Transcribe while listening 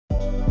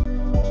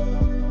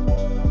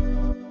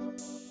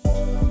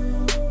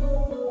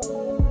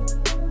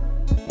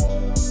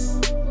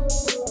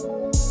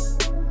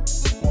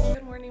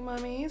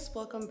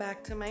welcome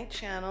back to my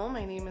channel.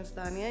 My name is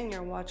Dania and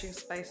you're watching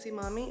Spicy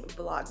Mami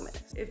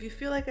Vlogmas. If you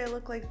feel like I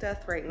look like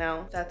death right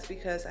now, that's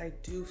because I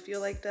do feel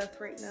like death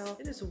right now.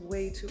 It is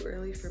way too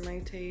early for my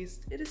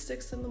taste. It is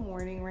 6 in the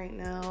morning right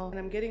now and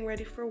I'm getting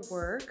ready for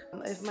work.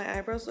 If my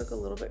eyebrows look a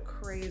little bit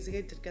crazy,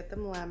 I did get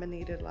them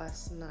laminated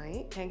last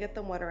night. Can't get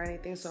them wet or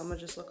anything, so I'm gonna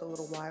just look a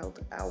little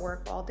wild at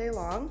work all day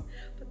long,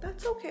 but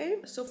that's okay.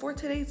 So for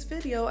today's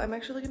video, I'm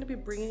actually gonna be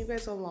bringing you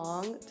guys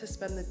along to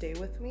spend the day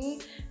with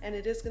me, and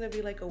it is gonna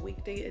be like a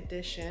weekday edition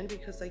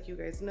because, like you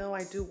guys know,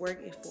 I do work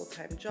a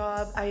full-time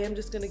job. I am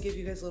just gonna give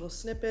you guys little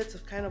snippets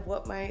of kind of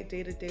what my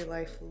day-to-day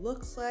life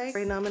looks like.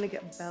 Right now I'm gonna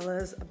get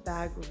Bella's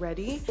bag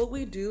ready. What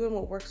we do and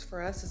what works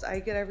for us is I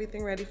get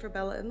everything ready for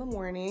Bella in the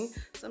morning,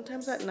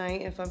 sometimes at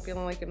night if I'm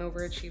feeling like an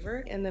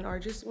overachiever, and then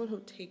RJ's the one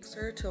who takes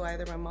her to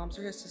either my mom's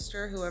or his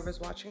sister, whoever's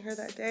watching her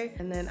that day,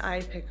 and then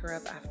I pick her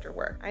up after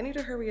work. I need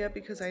to hurry up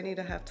because I need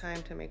to have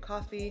time to make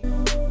coffee.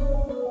 I'm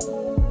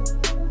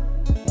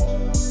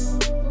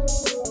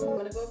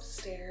gonna go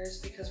upstairs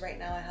because right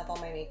now I have all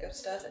my makeup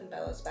stuff in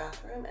Bella's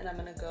bathroom, and I'm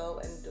gonna go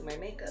and do my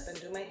makeup and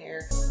do my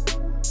hair.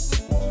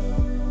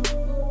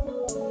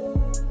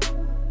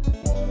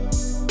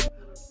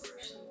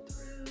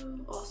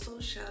 Also,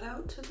 shout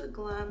out to the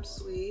Glam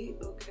Suite,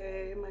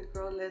 okay? My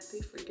girl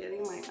Letty for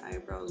getting my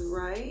eyebrows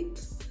right.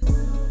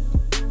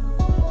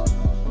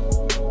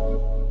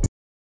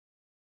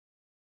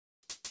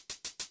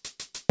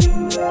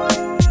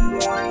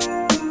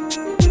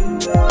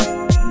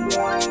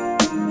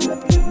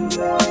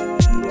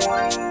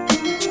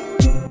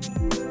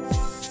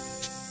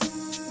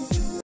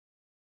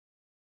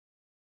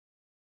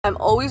 I'm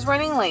always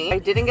running late. I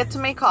didn't get to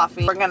make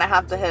coffee. We're gonna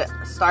have to hit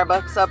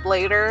Starbucks up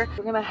later.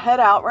 We're gonna head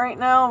out right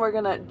now. We're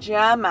gonna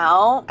jam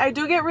out. I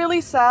do get really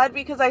sad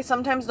because I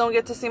sometimes don't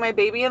get to see my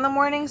baby in the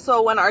morning.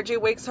 So when RJ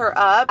wakes her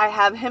up, I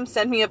have him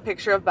send me a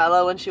picture of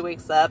Bella when she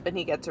wakes up and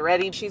he gets her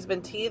ready. She's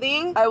been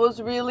teething. I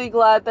was really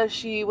glad that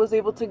she was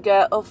able to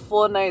get a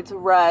full night's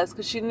rest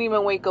because she didn't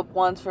even wake up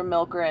once for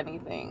milk or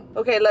anything.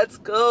 Okay, let's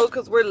go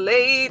because we're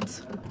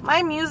late.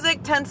 My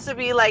music tends to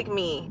be like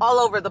me, all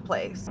over the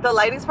place. The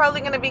lighting's probably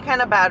gonna be kind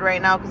of bad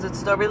right now because it's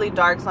still really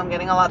dark, so I'm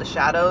getting a lot of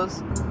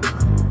shadows.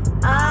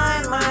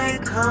 I might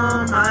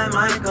come, I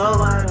might go,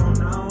 I don't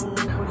know.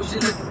 Would you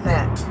look at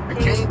that? I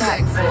came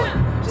back for it,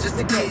 just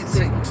to get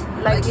it,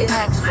 like you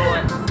asked for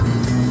it.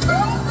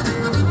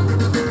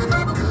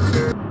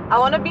 I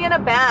want to be in a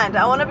band.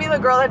 I want to be the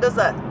girl that does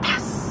a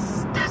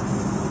tess,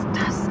 tess,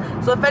 tess.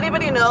 So if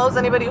anybody knows,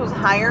 anybody who's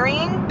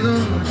hiring,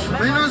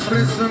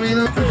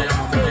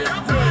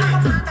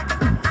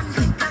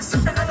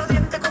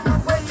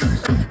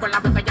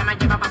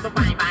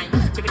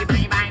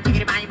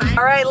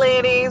 alright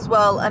ladies,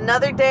 well,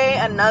 another day,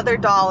 another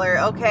dollar,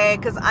 okay?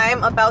 Because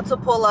I'm about to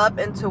pull up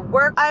into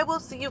work. I will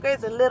see you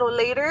guys a little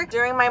later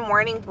during my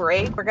morning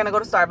break. We're gonna go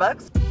to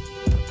Starbucks.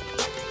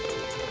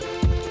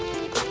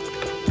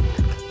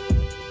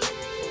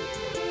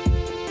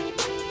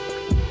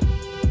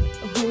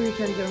 Who are you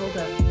trying to get a hold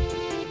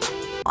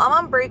of? I'm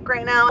on break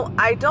right now.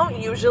 I don't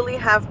usually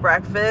have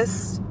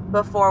breakfast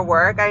before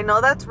work. I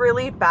know that's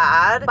really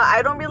bad, but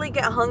I don't really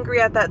get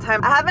hungry at that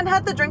time. I haven't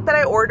had the drink that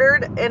I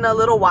ordered in a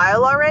little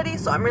while already,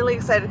 so I'm really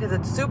excited because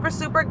it's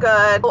super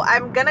good. So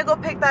I'm gonna go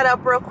pick that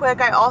up real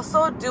quick. I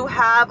also do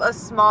have a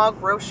small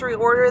grocery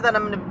order that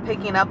I'm gonna be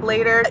picking up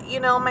later. You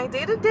know, my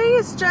day-to-day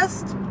is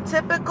just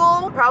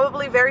typical,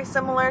 probably very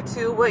similar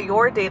to what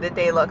your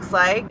day-to-day looks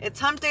like. It's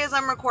hump day as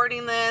I'm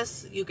recording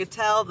this. You could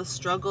tell the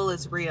struggle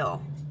is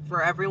real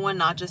for everyone,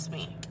 not just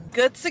me.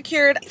 Good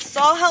secured. I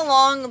saw how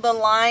long the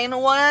line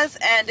was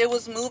and it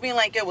was moving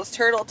like it was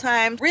turtle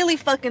time. Really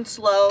fucking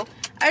slow.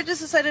 I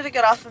just decided to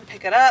get off and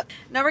pick it up.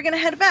 Now we're gonna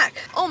head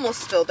back.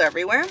 Almost spilled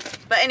everywhere.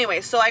 But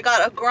anyway, so I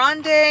got a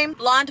grande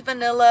blonde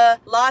vanilla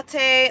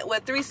latte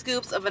with 3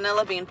 scoops of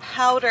vanilla bean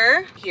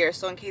powder here.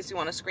 So in case you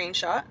want a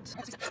screenshot.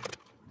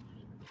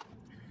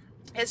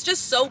 It's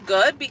just so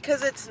good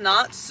because it's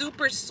not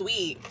super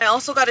sweet. I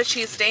also got a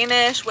cheese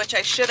Danish, which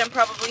I shouldn't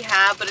probably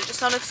have, but it just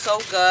sounded so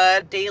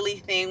good. Daily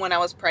thing when I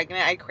was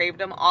pregnant. I craved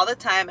them all the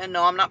time, and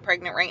no, I'm not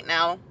pregnant right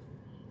now.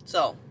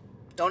 So,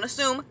 don't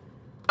assume.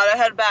 Gotta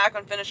head back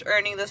and finish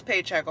earning this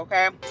paycheck,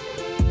 okay?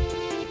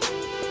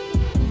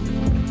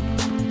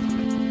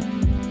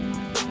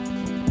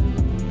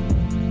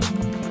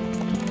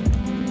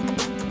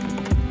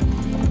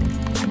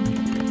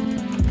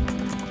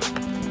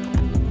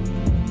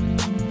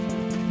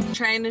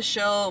 Trying to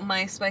show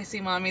my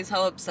spicy mommies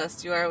how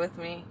obsessed you are with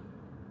me.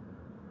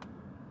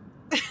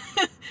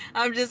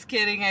 I'm just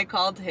kidding, I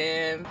called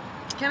him.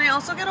 Can I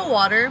also get a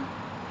water?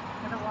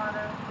 Get a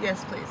water?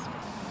 Yes, please.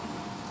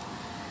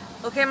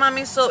 Okay,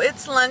 mommy, so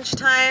it's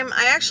lunchtime.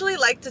 I actually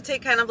like to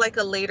take kind of like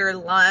a later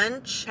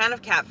lunch. Kind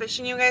of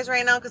catfishing you guys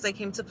right now because I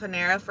came to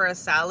Panera for a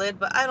salad,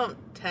 but I don't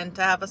tend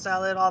to have a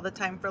salad all the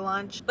time for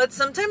lunch. But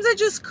sometimes I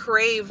just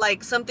crave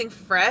like something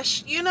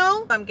fresh, you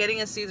know? I'm getting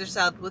a Caesar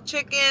salad with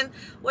chicken,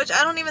 which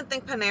I don't even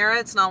think Panera,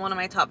 it's not one of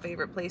my top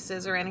favorite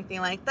places or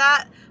anything like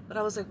that. But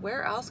I was like,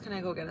 where else can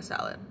I go get a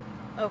salad?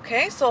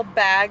 Okay, so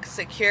bag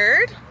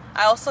secured.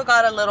 I also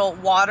got a little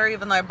water,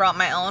 even though I brought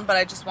my own, but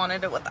I just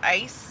wanted it with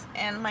ice,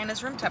 and mine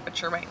is room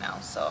temperature right now,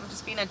 so I'm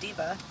just being a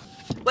diva.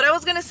 What I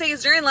was gonna say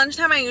is during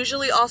lunchtime I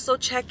usually also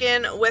check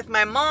in with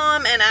my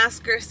mom and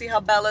ask her, see how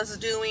Bella's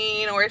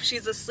doing or if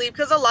she's asleep,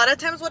 because a lot of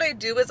times what I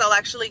do is I'll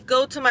actually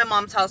go to my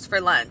mom's house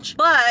for lunch,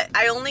 but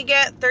I only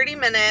get 30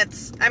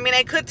 minutes. I mean,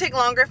 I could take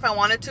longer if I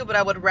wanted to, but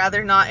I would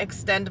rather not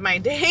extend my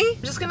day.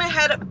 I'm just gonna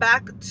head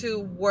back to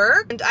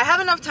work, and I have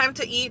enough time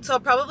to eat, so I'll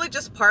probably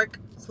just park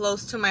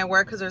close to my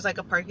work because there's like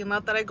a parking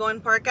lot that I go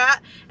and park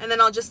at, and then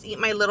I'll just eat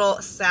my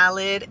little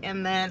salad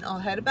and then I'll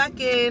head back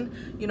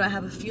in. You know, I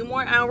have a few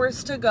more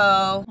hours to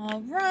go.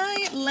 All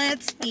right,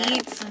 let's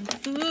eat some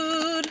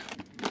food.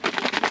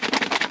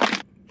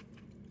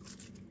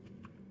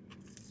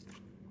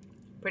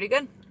 Pretty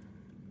good.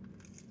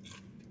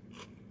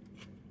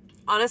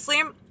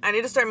 Honestly, I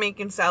need to start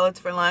making salads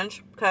for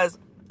lunch because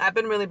I've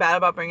been really bad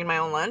about bringing my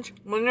own lunch.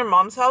 When your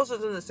mom's house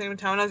is in the same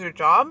town as your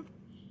job,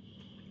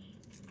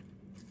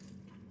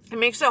 it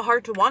makes it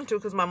hard to want to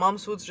because my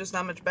mom's food's just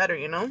that much better,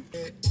 you know?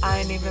 I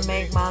ain't even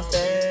make my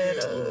bed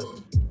up.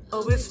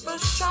 Always for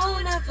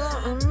sure, never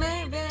a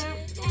maybe.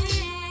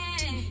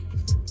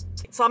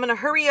 So I'm gonna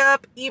hurry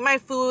up, eat my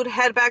food,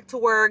 head back to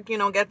work, you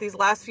know, get these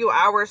last few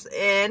hours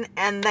in,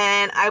 and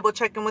then I will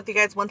check in with you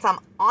guys once I'm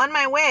on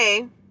my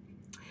way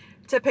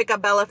to pick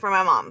up Bella from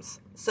my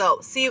mom's. So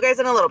see you guys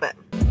in a little bit.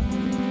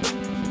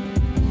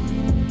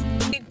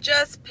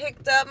 Just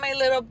picked up my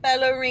little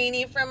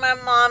Bellarini from my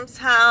mom's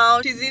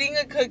house. She's eating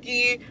a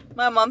cookie.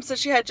 My mom said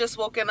she had just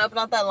woken up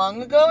not that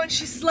long ago and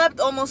she slept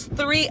almost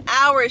 3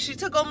 hours. She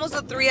took almost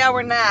a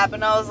 3-hour nap,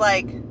 and I was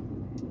like,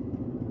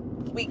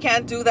 we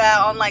can't do that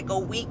on like a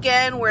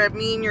weekend where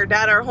me and your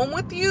dad are home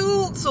with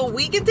you so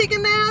we can take a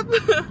nap.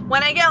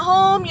 When I get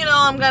home, you know,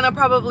 I'm gonna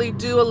probably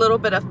do a little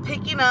bit of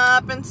picking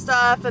up and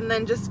stuff and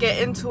then just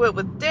get into it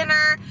with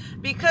dinner.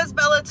 Because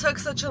Bella took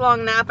such a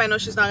long nap, I know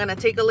she's not gonna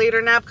take a later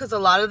nap because a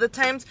lot of the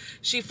times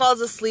she falls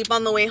asleep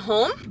on the way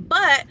home.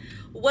 But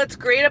what's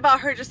great about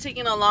her just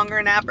taking a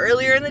longer nap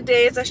earlier in the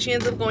day is that she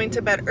ends up going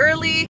to bed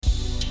early.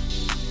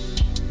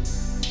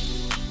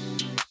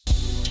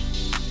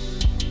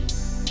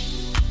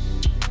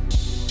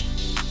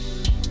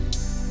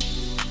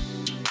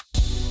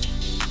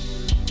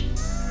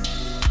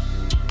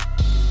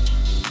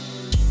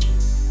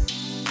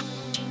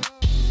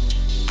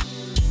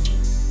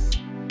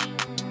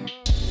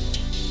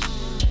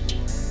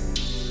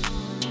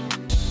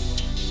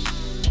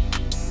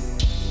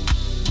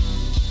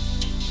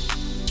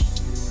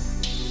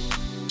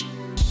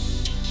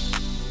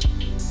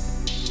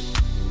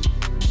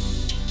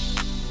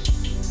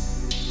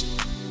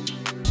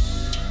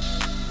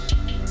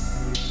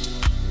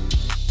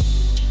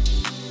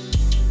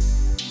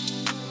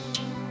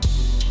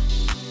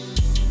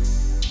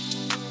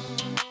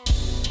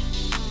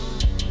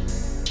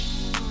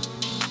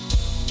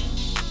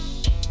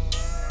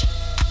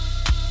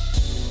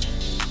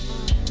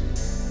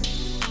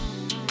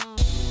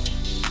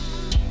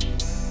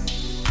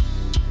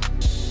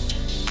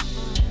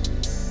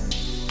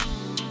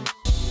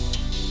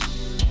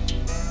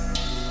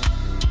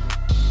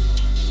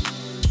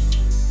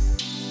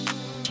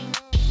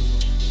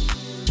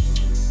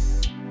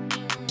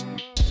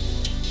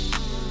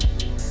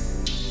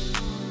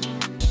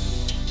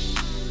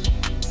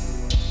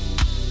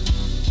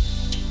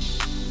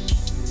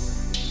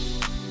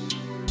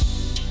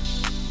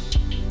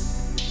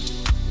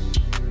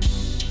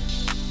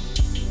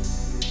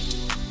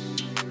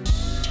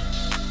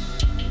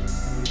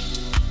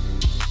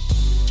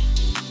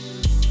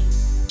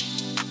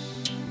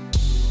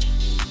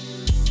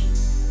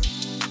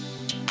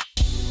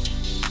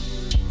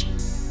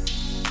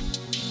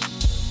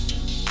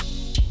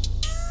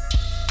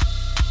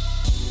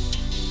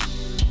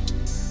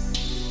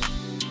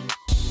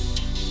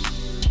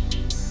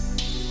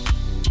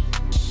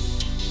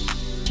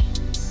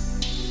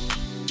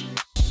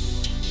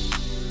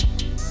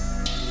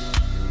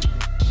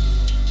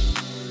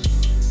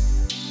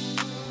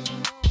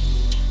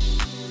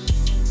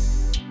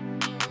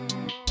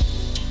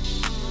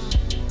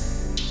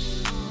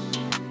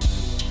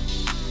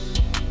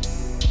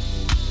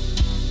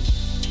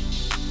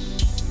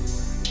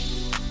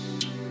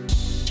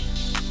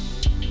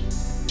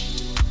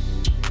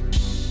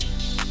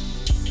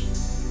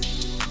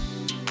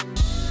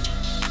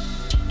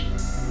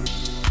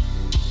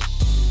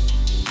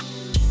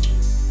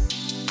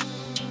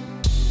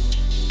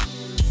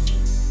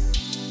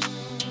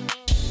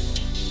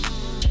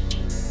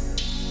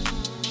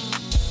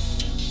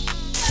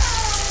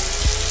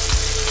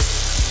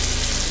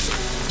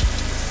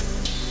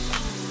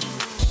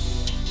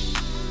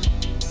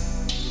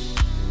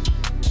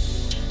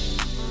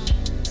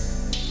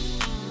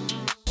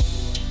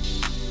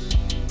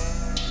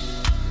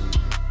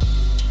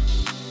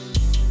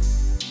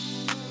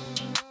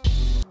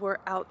 We're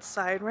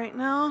outside right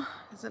now.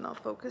 Is it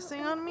not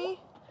focusing on me?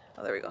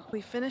 Oh, there we go.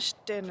 We finished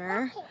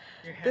dinner.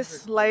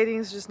 This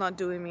lighting's just not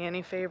doing me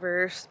any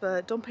favors,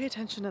 but don't pay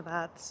attention to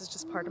that. This is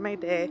just part of my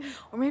day.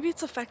 Or maybe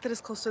it's the fact that it's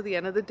close to the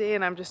end of the day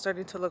and I'm just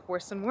starting to look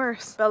worse and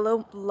worse.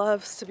 Bella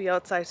loves to be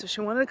outside, so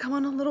she wanted to come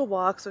on a little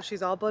walk, so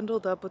she's all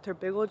bundled up with her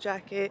big old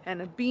jacket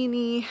and a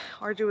beanie.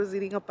 RJ was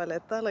eating a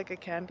paleta, like a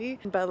candy.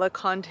 Bella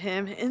conned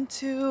him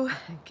into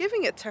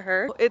giving it to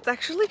her. It's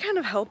actually kind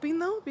of helping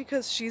though,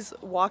 because she's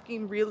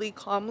walking really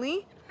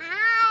calmly.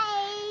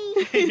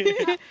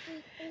 Hi!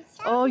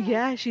 Oh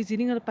yeah, she's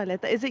eating a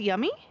paleta. Is it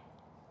yummy?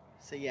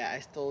 So yeah, I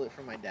stole it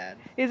from my dad.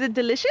 Is it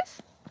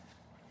delicious?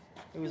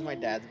 It was my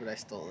dad's, but I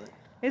stole it.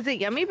 Is it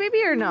yummy,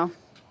 baby, or no?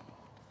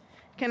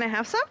 Can I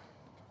have some?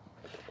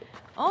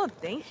 Oh,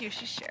 thank you.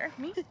 She shared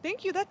me.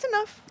 Thank you. That's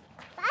enough.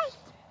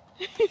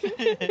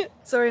 Bye.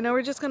 So right now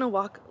we're just gonna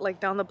walk like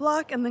down the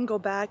block and then go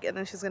back, and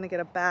then she's gonna get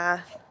a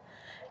bath.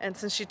 And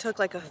since she took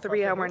like a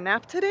 3-hour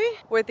nap today,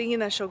 we're thinking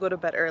that she'll go to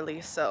bed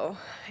early. So,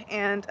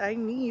 and I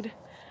need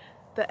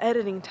the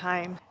editing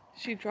time.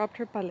 She dropped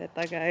her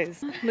paleta,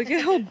 guys. Look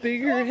at how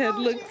big her head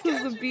looks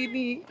as a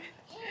beanie.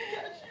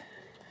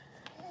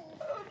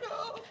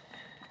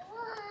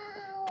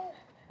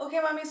 Okay,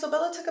 mommy, so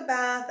Bella took a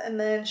bath and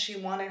then she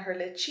wanted her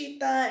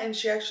lechita, and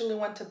she actually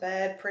went to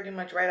bed pretty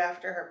much right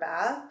after her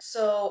bath.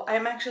 So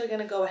I'm actually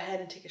gonna go ahead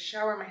and take a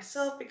shower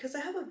myself because I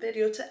have a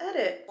video to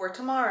edit for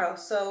tomorrow.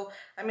 So,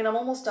 I mean, I'm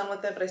almost done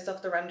with it, but I still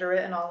have to render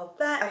it and all of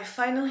that. I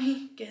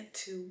finally get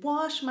to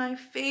wash my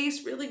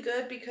face really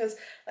good because,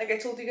 like I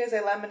told you guys, I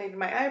laminated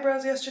my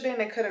eyebrows yesterday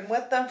and I couldn't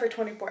wet them for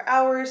 24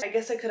 hours. I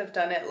guess I could have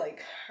done it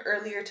like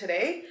earlier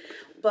today,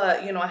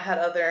 but you know, I had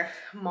other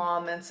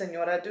mom and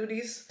senora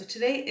duties. So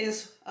today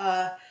is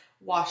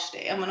wash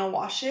day. I'm gonna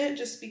wash it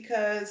just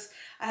because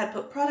I had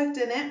put product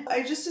in it.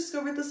 I just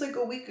discovered this like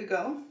a week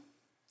ago.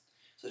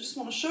 So I just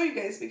want to show you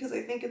guys because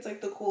I think it's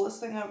like the coolest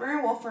thing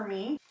ever. Well, for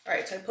me. All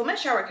right, so I put my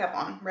shower cap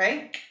on,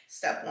 right?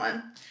 Step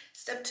 1.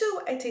 Step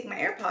 2, I take my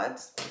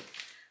AirPods,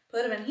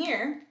 put them in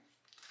here.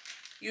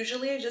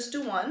 Usually I just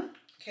do one.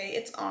 Okay,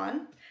 it's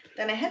on.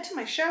 Then I head to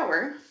my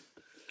shower.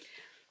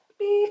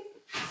 Beep,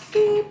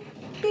 beep,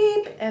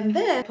 beep. And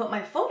then put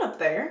my phone up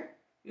there.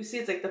 You see,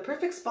 it's like the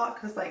perfect spot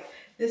because like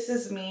this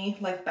is me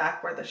like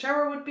back where the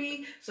shower would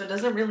be, so it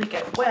doesn't really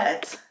get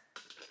wet.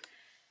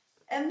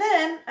 And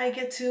then I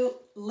get to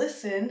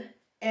listen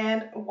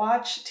and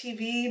watch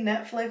TV,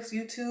 Netflix,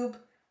 YouTube,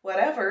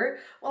 whatever,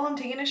 while I'm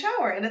taking a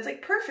shower. And it's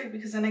like perfect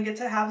because then I get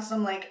to have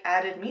some like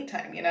added me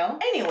time, you know?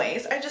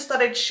 Anyways, I just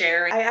thought I'd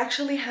share. I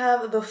actually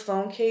have the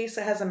phone case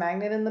that has a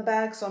magnet in the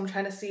back, so I'm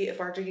trying to see if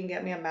RJ can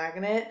get me a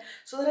magnet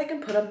so that I can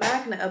put a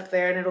magnet up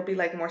there and it'll be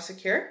like more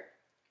secure.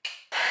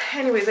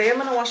 Anyways, I am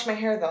gonna wash my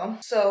hair though,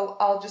 so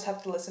I'll just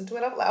have to listen to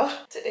it out loud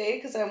today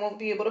because I won't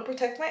be able to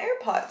protect my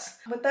AirPods.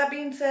 With that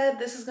being said,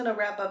 this is gonna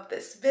wrap up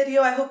this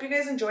video. I hope you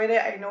guys enjoyed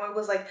it. I know it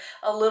was like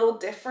a little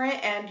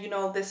different, and you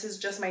know, this is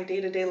just my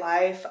day-to-day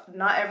life.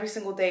 Not every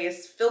single day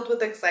is filled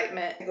with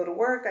excitement. I go to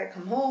work, I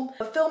come home,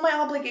 fulfill my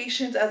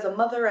obligations as a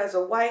mother, as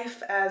a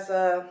wife, as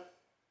a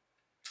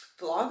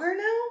vlogger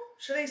now?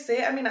 Should I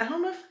say? I mean, I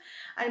don't know if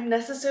I'm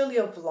necessarily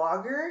a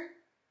vlogger.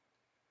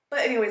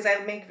 But anyways,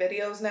 I make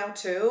videos now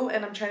too,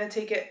 and I'm trying to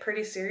take it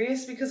pretty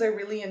serious because I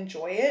really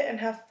enjoy it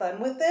and have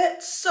fun with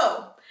it.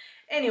 So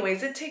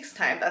anyways, it takes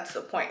time. That's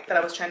the point that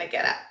I was trying to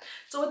get at.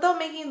 So without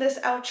making this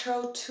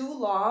outro too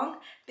long,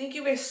 thank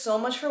you guys so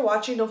much for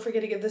watching. Don't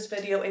forget to give this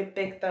video a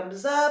big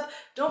thumbs up.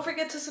 Don't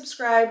forget to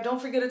subscribe.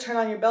 Don't forget to turn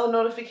on your bell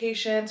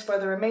notifications for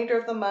the remainder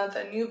of the month.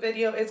 A new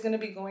video is going to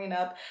be going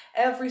up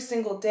every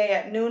single day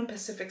at noon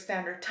Pacific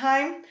Standard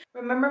Time.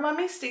 Remember,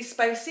 mommy, stay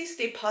spicy,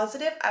 stay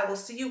positive. I will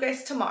see you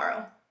guys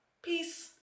tomorrow. Peace.